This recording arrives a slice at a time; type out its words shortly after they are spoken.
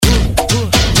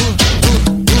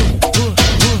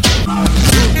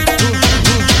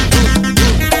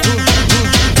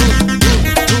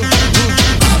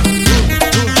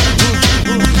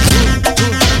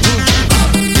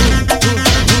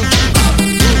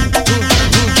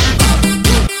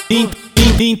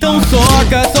Então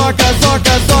soca, soca,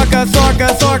 soca, soca, soca,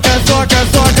 soca, soca,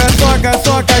 soca, soca,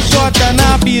 soca, xota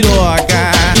na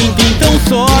piroca. Então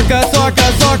soca,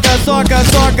 soca, soca, soca,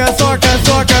 soca, soca,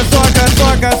 soca, soca,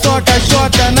 soca, soca,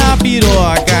 xota na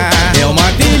piroca. É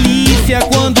uma delícia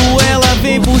quando ela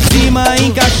vem por cima,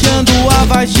 encaixando a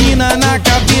vagina na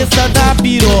cabeça da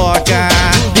piroca.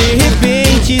 De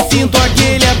repente sinto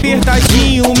aquele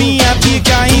apertadinho, minha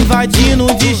pica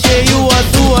invadindo de cheio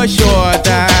a sua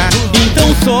xota.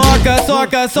 Então soca,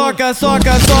 soca, soca,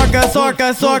 soca, soca,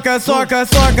 soca, soca, soca,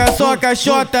 soca, soca,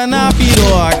 xota na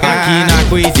piroca. Aqui na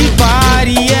Crazy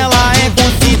Party ela é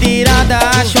considerada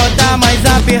a xota mais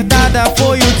apertada,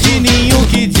 foi o Thininho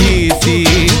que disse.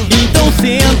 Então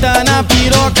senta na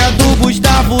piroca do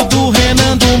Gustavo, do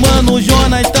Renan, do Mano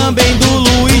Jonas, também do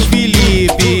Luiz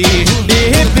Felipe. De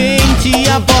repente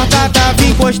a porta tava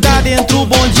encostada dentro do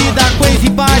bonde da Crazy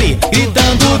Party,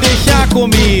 gritando deixa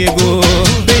comigo.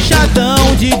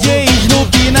 Fechadão, DJ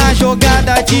Snoop na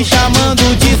jogada, te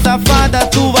chamando de safada,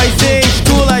 tu vai ser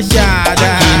esculachada.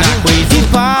 Aqui na Crazy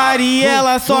Party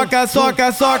ela soca,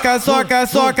 soca, soca, soca,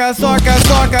 soca, soca,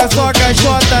 soca, soca,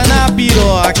 xota na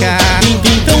piroca.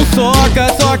 Então soca,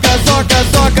 soca, soca,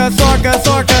 soca, soca,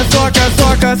 soca, soca,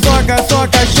 soca, soca,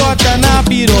 soca, xota na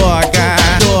piroca.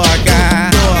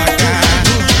 Soca, soca.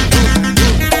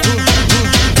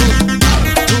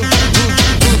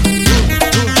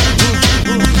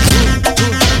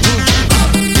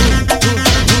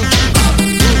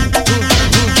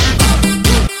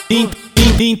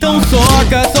 Então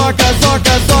soca, soca,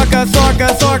 soca, soca, soca,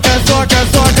 soca, soca,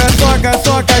 soca, soca,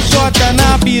 soca, xota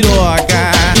na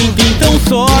piroca. Então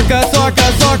soca,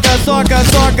 soca, soca, soca,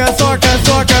 soca, soca,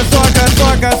 soca, soca,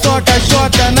 soca, soca,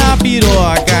 xota na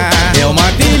piroca. É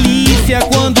uma delícia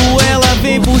quando ela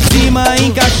vem por cima,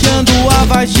 encaixando a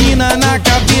vagina na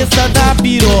cabeça da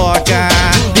piroca.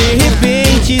 De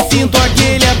repente sinto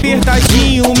aquele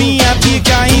apertadinho, minha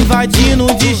pica invadindo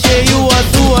de cheio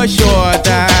a sua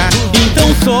xota.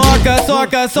 Então soca,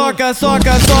 soca, soca,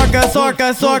 soca, soca,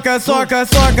 soca, soca, soca,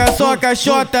 soca, soca,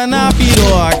 xota na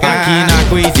piroca. Aqui na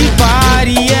Crazy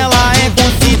Party ela é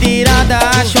considerada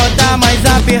a xota mais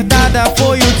apertada,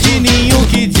 foi o Thininho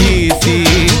que disse.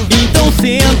 Então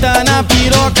senta na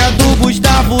piroca do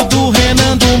Gustavo, do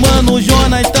Renan, do Mano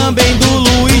Jonas, também do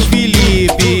Luiz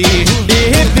Felipe. De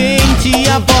repente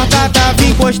a porta tava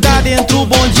encostada dentro do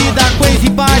bonde da Crazy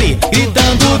Party,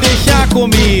 gritando deixa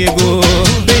comigo.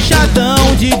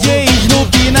 Fechadão, DJ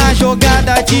Snoop na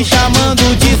jogada, te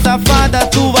chamando de safada,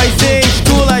 tu vai ser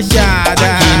esculachada.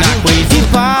 Aqui na Crazy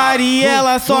Party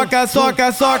ela soca,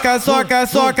 soca, soca, soca,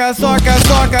 soca, soca,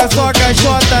 soca, soca,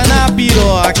 xota na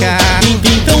piroca.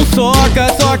 Então soca,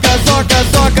 soca, soca,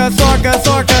 soca, soca,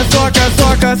 soca, soca,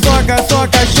 soca, soca,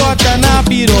 soca, xota na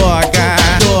piroca.